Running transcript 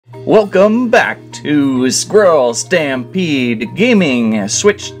Welcome back to SQRL Stampede Gaming.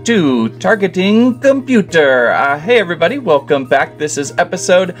 Switch to targeting computer. Hey everybody, welcome back. This is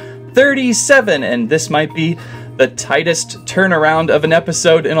episode 37, and this might be the tightest turnaround of an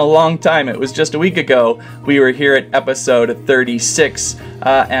episode in a long time. It was just a week ago. We were here at episode 36,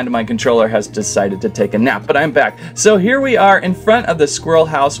 and my controller has decided to take a nap, but I'm back. So here we are in front of the squirrel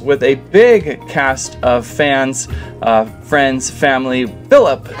house with a big cast of fans, friends, family.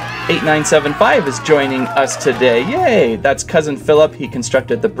 Philip8975 is joining us today. Yay! That's cousin Philip. He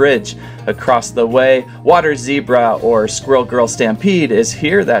constructed the bridge across the way. Water Zebra, or Squirrel Girl Stampede, is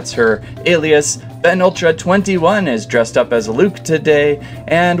here. That's her alias. Ben Ultra 21 is dressed up as Luke today.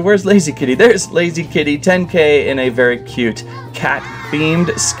 And where's Lazy Kitty? There's Lazy Kitty 10K in a very cute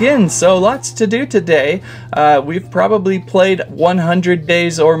cat-themed skin. So lots to do today. We've probably played 100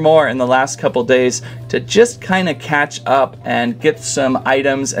 days or more in the last couple days to just kind of catch up and get some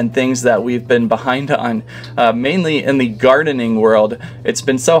items and things that we've been behind on, mainly in the gardening world. It's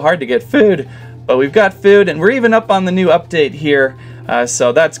been so hard to get food, but we've got food, and we're even up on the new update here.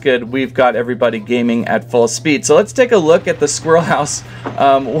 So that's good. We've got everybody gaming at full speed. So let's take a look at the squirrel house.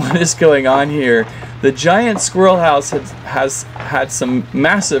 What is going on here? The giant squirrel house has had some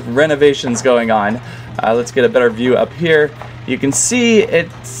massive renovations going on. Let's get a better view up here. You can see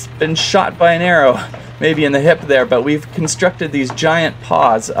it's been shot by an arrow, maybe in the hip there, but we've constructed these giant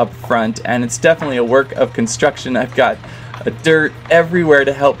paws up front, and it's definitely a work of construction. I've got dirt everywhere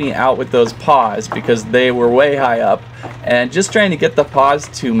to help me out with those paws because they were way high up, and just trying to get the paws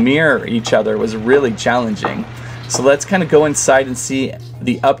to mirror each other was really challenging. So let's kind of go inside and see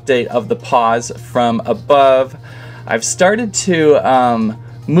the update of the paws from above. I've started to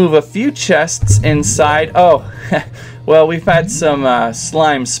move a few chests inside. Oh, well, we've had some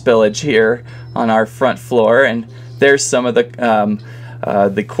slime spillage here on our front floor, and there's some of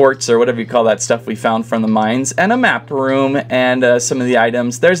the quartz or whatever you call that stuff we found from the mines, and a map room, and some of the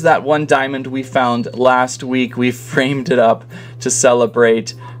items. There's that one diamond we found last week. We framed it up to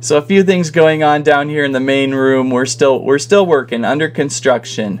celebrate. So a few things going on down here in the main room. We're still working, under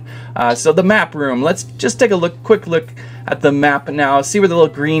construction. So the map room, let's just take a quick look at the map now. See where the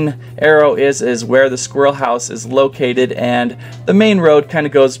little green arrow is where the squirrel house is located, and the main road kind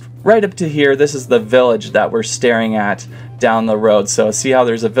of goes right up to here. This is the village that we're staring at down the road. So see how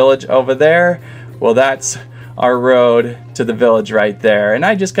there's a village over there? Well, that's our road to the village right there. And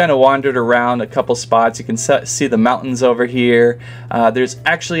I just kind of wandered around a couple spots. You can see the mountains over here. There's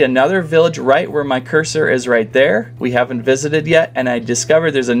actually another village right where my cursor is right there. We haven't visited yet, and I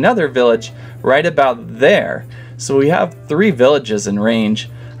discovered there's another village right about there. So we have 3 villages in range,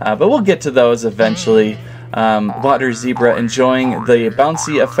 but we'll get to those eventually. Water Zebra enjoying the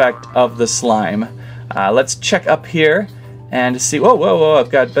bouncy effect of the slime. Let's check up here and see. Whoa, I've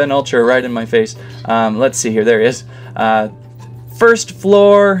got Ben Ultra right in my face. Let's see here. There he is. First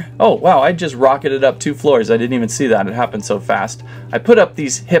floor. Oh, wow, I just rocketed up 2 floors. I didn't even see that. It happened so fast. I put up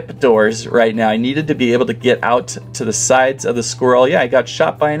these hip doors right now. I needed to be able to get out to the sides of the squirrel. Yeah, I got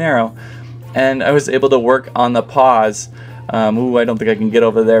shot by an arrow, and I was able to work on the paws. Ooh, I don't think I can get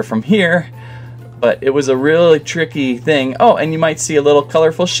over there from here, but it was a really tricky thing. Oh, and you might see a little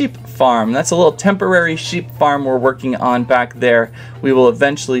colorful sheep farm. That's a little temporary sheep farm we're working on back there. We will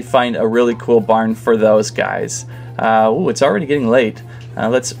eventually find a really cool barn for those guys. Ooh, it's already getting late.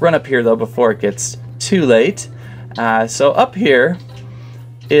 Let's run up here though before it gets too late. So up here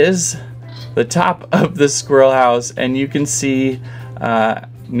is the top of the squirrel house, and you can see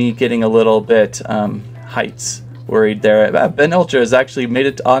me getting a little bit heights worried there. Ben Ultra has actually made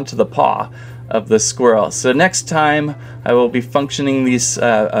it onto the paw of the squirrel. So next time I will be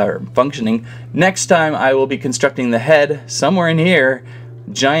next time I will be constructing the head somewhere in here,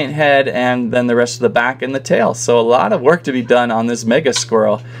 giant head, and then the rest of the back and the tail. So a lot of work to be done on this mega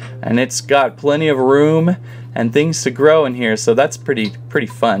squirrel, and it's got plenty of room and things to grow in here, so that's pretty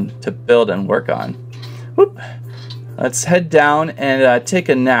fun to build and work on. Whoop. Let's head down and take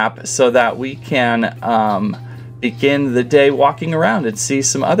a nap so that we can begin the day walking around and see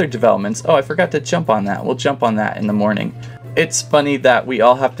some other developments. Oh, I forgot to jump on that. We'll jump on that in the morning. It's funny that we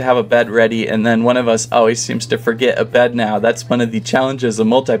all have to have a bed ready, and then one of us always seems to forget a bed now. That's one of the challenges of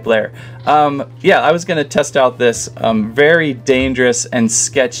multiplayer. Yeah, I was going to test out this very dangerous and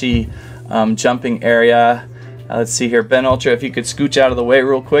sketchy jumping area. Let's see here. Ben Ultra, if you could scooch out of the way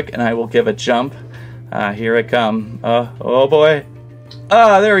real quick, and I will give a jump. Here I come. Oh boy.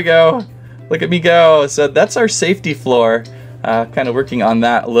 There we go. Look at me go. So that's our safety floor. Kind of working on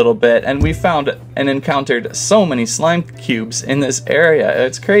that a little bit, and we found and encountered so many slime cubes in this area.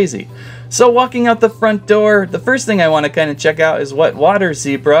 It's crazy. So walking out the front door, the first thing I want to kind of check out is what Water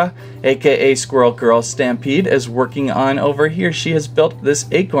Zebra, aka Squirrel Girl Stampede, is working on over here. She has built this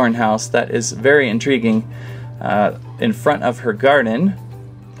acorn house that is very intriguing in front of her garden.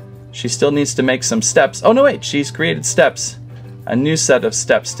 She still needs to make some steps. Oh no, wait, she's created steps. A new set of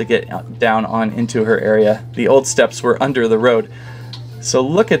steps to get down on into her area. The old steps were under the road. So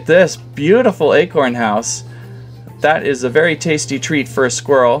look at this beautiful acorn house. That is a very tasty treat for a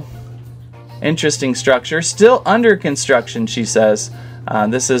squirrel. Interesting structure. Still under construction, she says.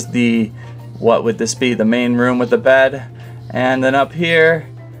 This is the, what would this be? The main room with the bed. And then up here,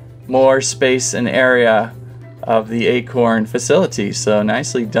 more space and area of the acorn facility. So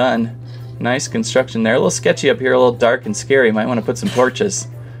nicely done. Nice construction there. A little sketchy up here, a little dark and scary. Might want to put some torches.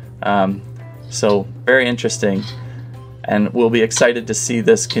 So very interesting. And we'll be excited to see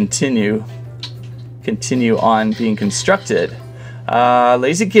this continue on being constructed.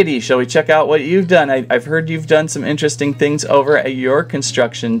 Lazy Kitty, shall we check out what you've done? I've heard you've done some interesting things over at your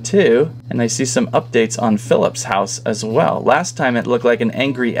construction too. And I see some updates on Philip's house as well. Last time it looked like an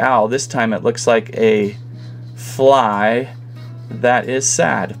angry owl. This time it looks like a fly. That is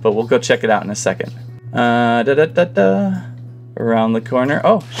sad, but we'll go check it out in a second. Around the corner.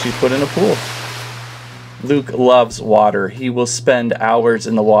 Oh, she put in a pool. Luke loves water. He will spend hours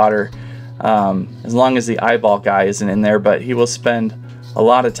in the water, as long as the eyeball guy isn't in there, but he will spend a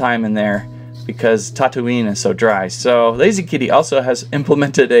lot of time in there because Tatooine is so dry. So Lazy Kitty also has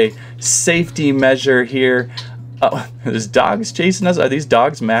implemented a safety measure here. Oh, there's dogs chasing us. Are these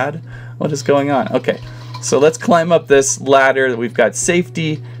dogs mad? What is going on? Okay. So let's climb up this ladder. We've got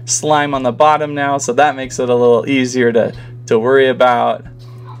safety slime on the bottom now, so that makes it a little easier to worry about.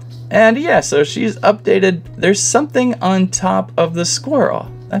 And yeah, so she's updated. There's something on top of the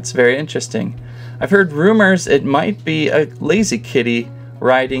squirrel. That's very interesting. I've heard rumors it might be a Lazy Kitty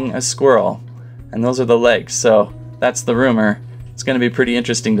riding a squirrel. And those are the legs, so that's the rumor. It's going to be pretty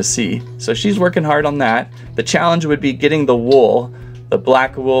interesting to see. So she's working hard on that. The challenge would be getting the wool, the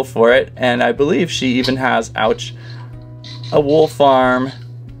black wool for it, and I believe she even has, ouch, a wool farm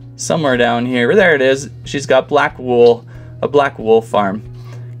somewhere down here. There it is. She's got black wool, a black wool farm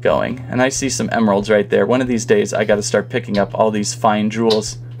going, and I see some emeralds right there. One of these days I got to start picking up all these fine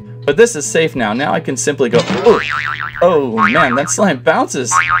jewels. But this is safe now. Now I can simply go. Oh man, that slime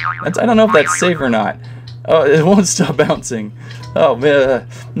bounces. I don't know if that's safe or not. Oh, it won't stop bouncing. Oh man.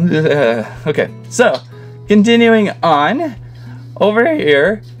 Okay, so continuing on. Over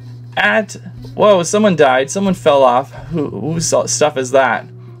here at, whoa, someone died, someone fell off. Whose stuff is that?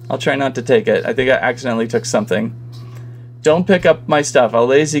 I'll try not to take it. I think I accidentally took something. Don't pick up my stuff. A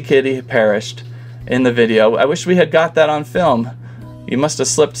Lazy Kitty perished in the video. I wish we had got that on film. You must have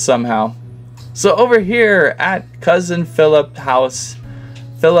slipped somehow. So over here at Cousin Philip's house,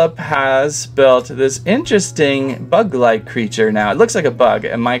 Philip has built this interesting bug-like creature now. It looks like a bug.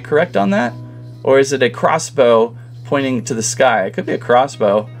 Am I correct on that? Or is it a crossbow pointing to the sky? It could be a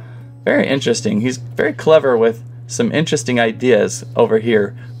crossbow. Very interesting. He's very clever with some interesting ideas over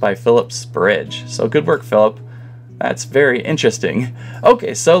here by Philip's bridge. So good work, Philip. That's very interesting.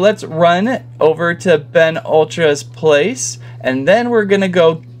 Okay, so let's run over to Ben Ultra's place, and then we're gonna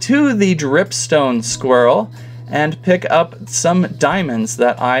go to the Dripstone Squirrel and pick up some diamonds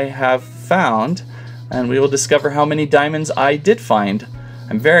that I have found, and we will discover how many diamonds I did find.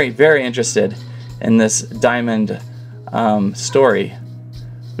 I'm very, very interested in this diamond story.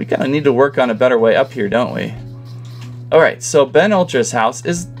 We kind of need to work on a better way up here, don't we? Alright, so Ben Ultra's house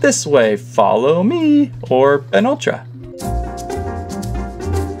is this way. Follow me, or Ben Ultra.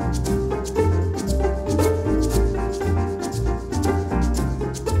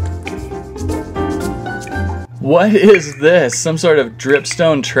 What is this? Some sort of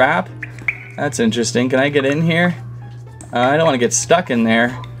dripstone trap? That's interesting. Can I get in here? I don't want to get stuck in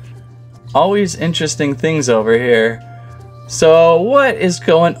there. Always interesting things over here. So what is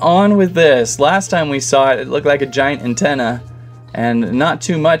going on with this? Last time we saw it, it looked like a giant antenna, and not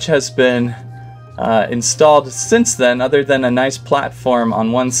too much has been installed since then other than a nice platform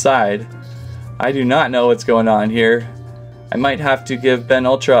on one side. I do not know what's going on here. I might have to give Ben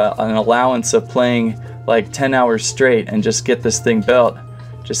Ultra an allowance of playing like 10 hours straight and just get this thing built.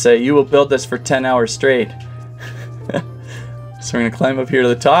 Just say, you will build this for 10 hours straight. So we're gonna climb up here to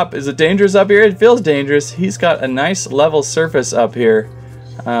the top. Is it dangerous up here? It feels dangerous. He's got a nice level surface up here.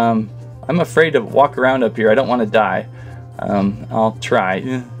 I'm afraid to walk around up here. I don't want to die. I'll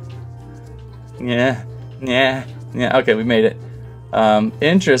try. Yeah. Okay, we made it.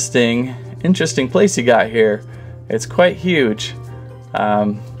 Interesting place you got here. It's quite huge.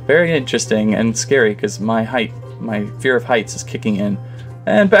 Very interesting and scary because my fear of heights is kicking in.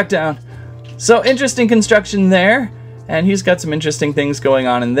 And back down. So interesting construction there. And he's got some interesting things going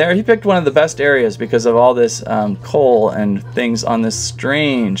on in there. He picked one of the best areas because of all this coal and things on this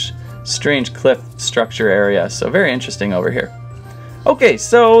strange cliff structure area. So very interesting over here. Okay,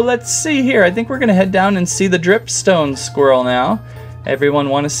 so let's see here. I think we're going to head down and see the Dripstone Squirrel now. Everyone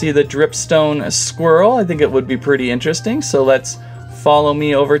want to see the Dripstone Squirrel? I think it would be pretty interesting. So let's follow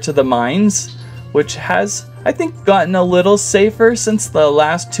me over to the mines, which has, I think, gotten a little safer since the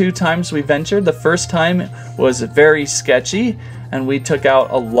last 2 times we ventured. The first time was very sketchy and we took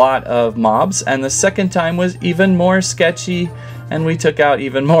out a lot of mobs, and the second time was even more sketchy and we took out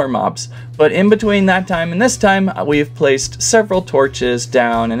even more mobs. But in between that time and this time, we've placed several torches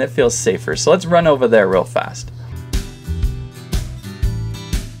down and it feels safer. So let's run over there real fast.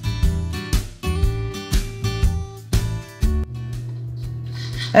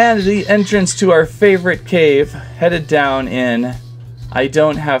 And the entrance to our favorite cave, headed down in. I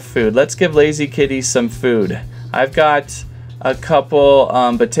don't have food. Let's give Lazy Kitty some food. I've got a couple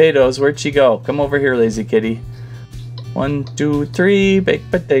potatoes. Where'd she go? Come over here, Lazy Kitty. 1, 2, 3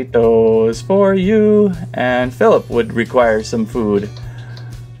 baked potatoes for you. And Philip would require some food.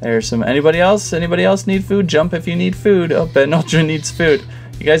 There's some. Anybody else? Anybody else need food? Jump if you need food. Oh, Ben Ultra needs food.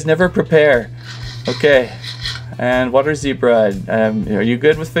 You guys never prepare. Okay. And Water Zebra, are you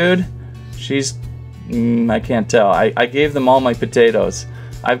good with food? She's, I can't tell. I gave them all my potatoes.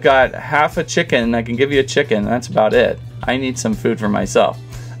 I've got half a chicken. I can give you a chicken. That's about it. I need some food for myself.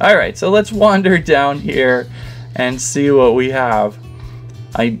 All right, so let's wander down here and see what we have.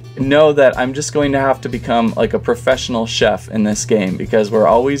 I know that I'm just going to have to become like a professional chef in this game because we're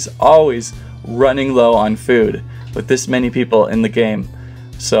always running low on food with this many people in the game.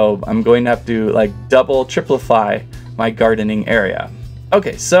 So I'm going to have to like double, triplify my gardening area.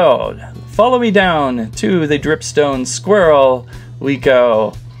 Okay, so follow me down to the Dripstone Squirrel we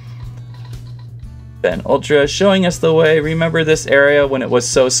go. Ben Ultra showing us the way. Remember this area when it was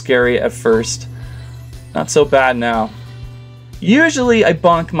so scary at first? Not so bad now. Usually I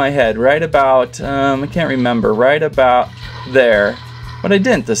bonk my head right about, I can't remember, right about there. But I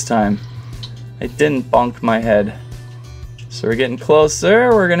didn't this time. I didn't bonk my head. So we're getting closer.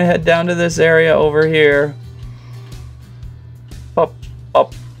 We're gonna head down to this area over here. Up,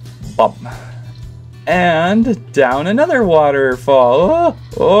 up, up. And down another waterfall.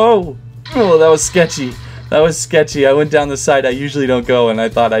 Oh, that was sketchy. That was sketchy. I went down the side I usually don't go and I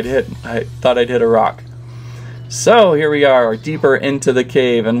thought I'd hit a rock. So here we are, deeper into the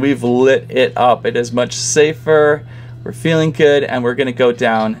cave, and we've lit it up. It is much safer. We're feeling good, and we're gonna go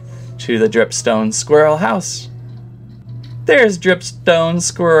down to the Dripstone Squirrel house. There's Dripstone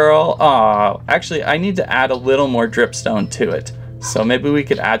Squirrel. Aw, actually, I need to add a little more dripstone to it. So maybe we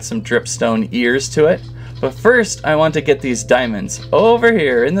could add some dripstone ears to it. But first, I want to get these diamonds over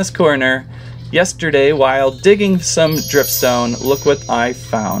here in this corner. Yesterday, while digging some dripstone, look what I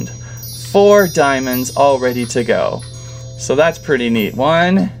found. 4 diamonds all ready to go. So that's pretty neat.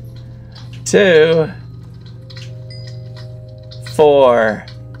 1, 2, 4.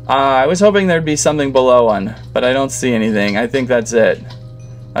 I was hoping there'd be something below 1, but I don't see anything. I think that's it.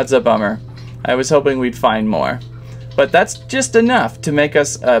 That's a bummer. I was hoping we'd find more. But that's just enough to make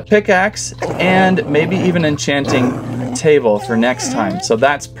us a pickaxe and maybe even enchanting table for next time. So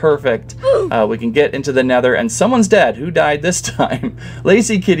that's perfect. We can get into the nether, and someone's dead. Who died this time?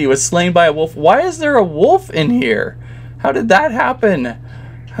 Lazy Kitty was slain by a wolf. Why is there a wolf in here? How did that happen?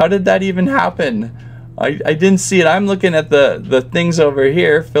 How did that even happen? I didn't see it. I'm looking at the things over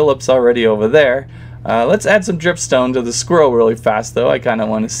here. Philip's already over there. Let's add some dripstone to the squirrel really fast, though. I kind of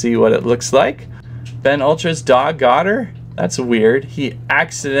want to see what it looks like. Ben Ultra's dog got her? That's weird. He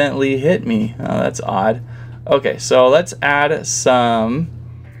accidentally hit me. Oh, that's odd. Okay, so let's add some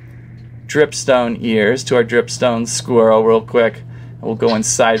dripstone ears to our Dripstone Squirrel real quick. We'll go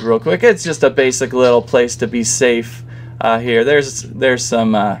inside real quick. It's just a basic little place to be safe here. There's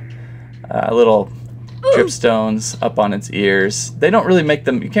some little dripstones up on its ears. They don't really make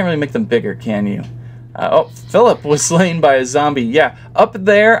them, you can't really make them bigger, can you? Oh, Philip was slain by a zombie. Yeah, up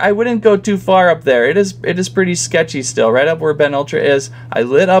there, I wouldn't go too far up there. It is pretty sketchy still, right up where Ben Ultra is. I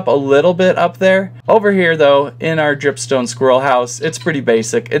lit up a little bit up there. Over here, though, in our Dripstone Squirrel house, it's pretty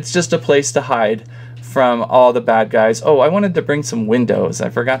basic. It's just a place to hide from all the bad guys. Oh, I wanted to bring some windows. I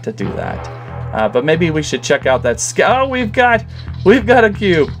forgot to do that. But maybe we should check out that oh, we've got a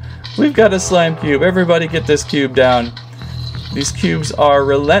cube. We've got a slime cube. Everybody get this cube down. These cubes are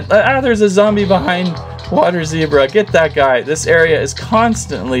relentless. Ah, there's a zombie behind Water Zebra. Get that guy. This area is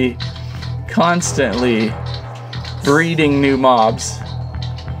constantly breeding new mobs.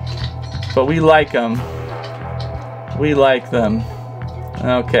 But we like them. We like them.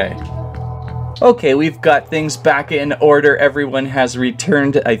 Okay. Okay, we've got things back in order. Everyone has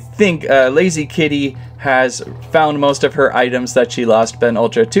returned. I think Lazy Kitty has found most of her items that she lost Ben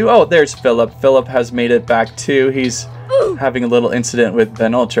Ultra to. Oh, there's Philip. Philip has made it back too. He's having a little incident with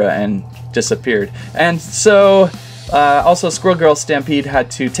Ben Ultra and disappeared. And so also SQRL Stampede had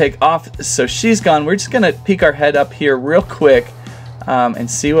to take off, so she's gone. We're just gonna peek our head up here real quick and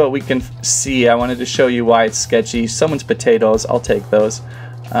see what we can see. I wanted to show you why it's sketchy. Someone's potatoes, I'll take those.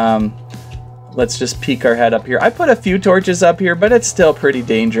 Let's just peek our head up here. I put a few torches up here, but it's still pretty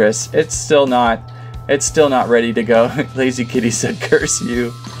dangerous. It's still not ready to go. Lazy Kitty said, curse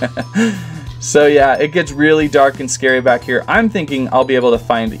you. So yeah, it gets really dark and scary back here. I'm thinking I'll be able to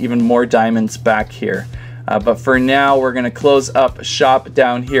find even more diamonds back here. But for now, we're gonna close up shop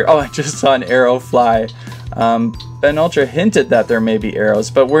down here. Oh, I just saw an arrow fly. Ben Ultra hinted that there may be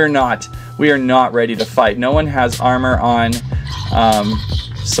arrows, but we are not ready to fight. No one has armor on.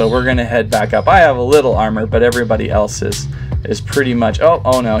 So we're gonna head back up. I have a little armor, but everybody else is pretty much.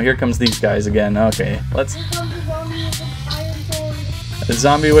 Oh no! Here comes these guys again. Okay, let's. A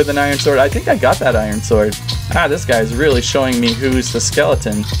zombie with an iron sword. I think I got that iron sword. Ah, this guy's really showing me who's the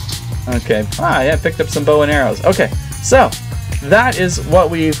skeleton. Okay. Ah, yeah, picked up some bow and arrows. Okay, so that is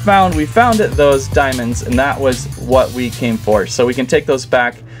what we found. We found those diamonds, and that was what we came for. So we can take those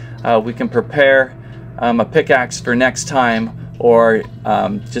back. We can prepare a pickaxe for next time. Or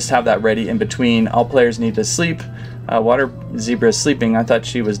just have that ready in between. All players need to sleep. Water Zebra is sleeping. I thought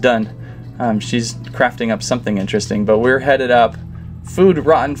she was done. She's crafting up something interesting, but we're headed up. Food,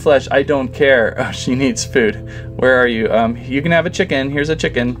 rotten flesh, I don't care. Oh, she needs food. Where are you? You can have a chicken. Here's a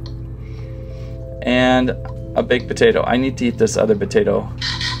chicken. And a baked potato. I need to eat this other potato.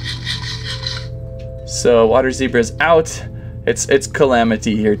 So Water Zebra's out. It's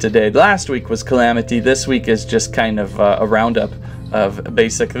Calamity here today. Last week was Calamity. This week is just kind of a roundup of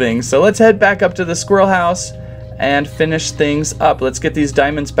basic things. So let's head back up to the squirrel house and finish things up. Let's get these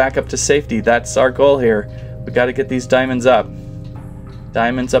diamonds back up to safety. That's our goal here. We got to get these diamonds up.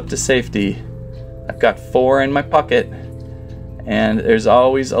 Diamonds up to safety. I've got 4 in my pocket. And there's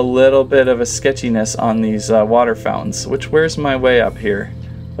always a little bit of a sketchiness on these water fountains. Where's my way up here?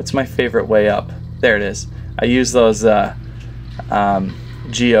 What's my favorite way up? There it is. I use those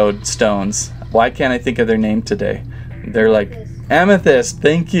geode stones. Why can't I think of their name today? They're like amethyst.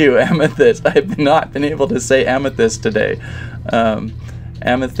 Thank you, amethyst. I've not been able to say amethyst today.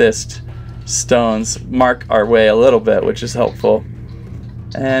 Amethyst stones mark our way a little bit, which is helpful.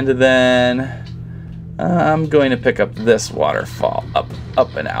 And then I'm going to pick up this waterfall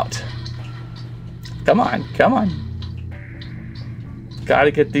up and out. Come on, come on.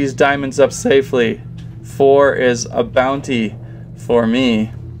 Gotta get these diamonds up safely. 4 is a bounty for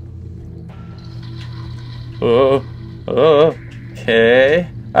me. Oh, okay.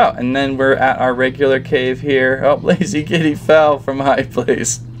 Oh, and then we're at our regular cave here. Oh, Lazy Kitty fell from high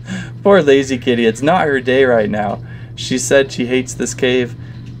place. Poor Lazy Kitty. It's not her day right now. She said she hates this cave.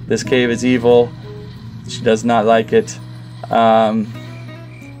 This cave is evil. She does not like it.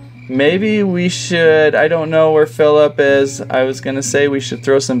 Maybe we should, I don't know where Philip is. I was gonna say we should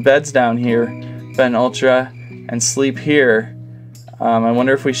throw some beds down here, Ben Ultra, and sleep here. I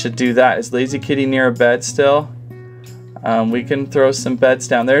wonder if we should do that. Is Lazy Kitty near a bed still? We can throw some beds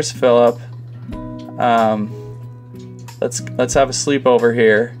down. There's Philip. Let's have a sleepover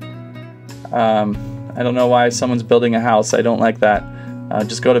here. I don't know why someone's building a house. I don't like that.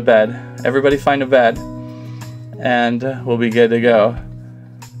 Just go to bed. Everybody find a bed, and we'll be good to go.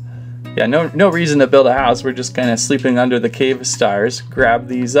 Yeah, no reason to build a house. We're just kind of sleeping under the cave stars. Grab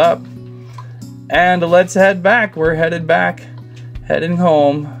these up, and let's head back. We're headed back. Heading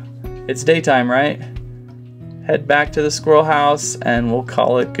home. It's daytime, right? Head back to the squirrel house and we'll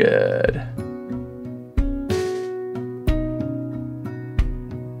call it good.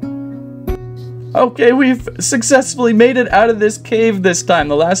 Okay, we've successfully made it out of this cave this time.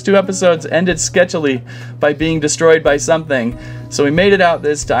 The last 2 episodes ended sketchily by being destroyed by something. So we made it out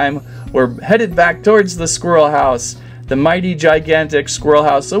this time. We're headed back towards the squirrel house. The mighty, gigantic squirrel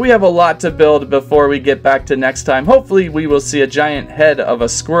house. So we have a lot to build before we get back to next time. Hopefully we will see a giant head of a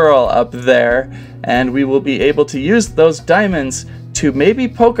squirrel up there, and we will be able to use those diamonds to maybe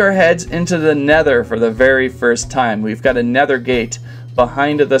poke our heads into the nether for the very first time. We've got a nether gate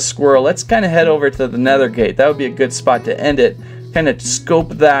behind the squirrel. Let's kind of head over to the nether gate. That would be a good spot to end it. Kind of scope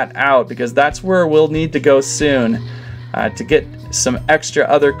that out, because that's where we'll need to go soon to get some extra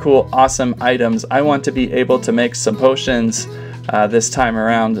other cool awesome items. I want to be able to make some potions this time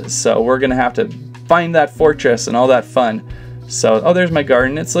around, so we're gonna have to find that fortress and all that fun. So, oh, there's my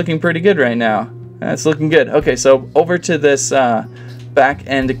garden. It's looking pretty good right now. It's looking good. Okay, so over to this back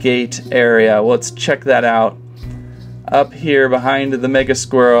end gate area. Let's check that out. Up here behind the mega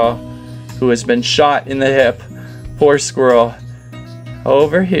squirrel who has been shot in the hip. Poor squirrel.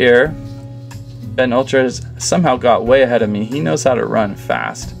 Over here, Ben Ultra has somehow got way ahead of me. He knows how to run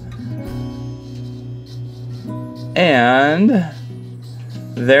fast. And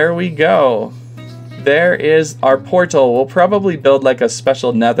there we go. There is our portal. We'll probably build like a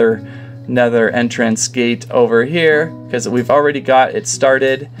special nether entrance gate over here because we've already got it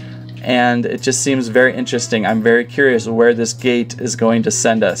started and it just seems very interesting. I'm very curious where this gate is going to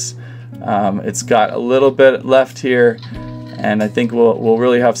send us. It's got a little bit left here and I think we'll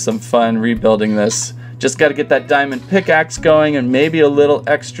really have some fun rebuilding this. Just got to get that diamond pickaxe going and maybe a little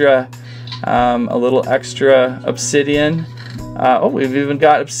extra obsidian. Oh, we've even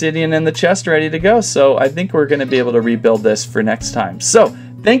got obsidian in the chest ready to go, so I think we're going to be able to rebuild this for next time. So,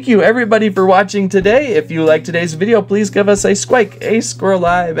 thank you everybody for watching today. If you like today's video, please give us a squike, a squirrel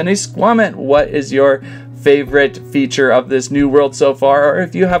live, and a squamment. What is your favorite feature of this new world so far? Or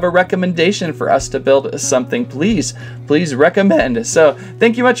if you have a recommendation for us to build something, please recommend. So,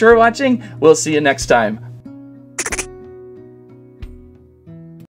 thank you much for watching. We'll see you next time.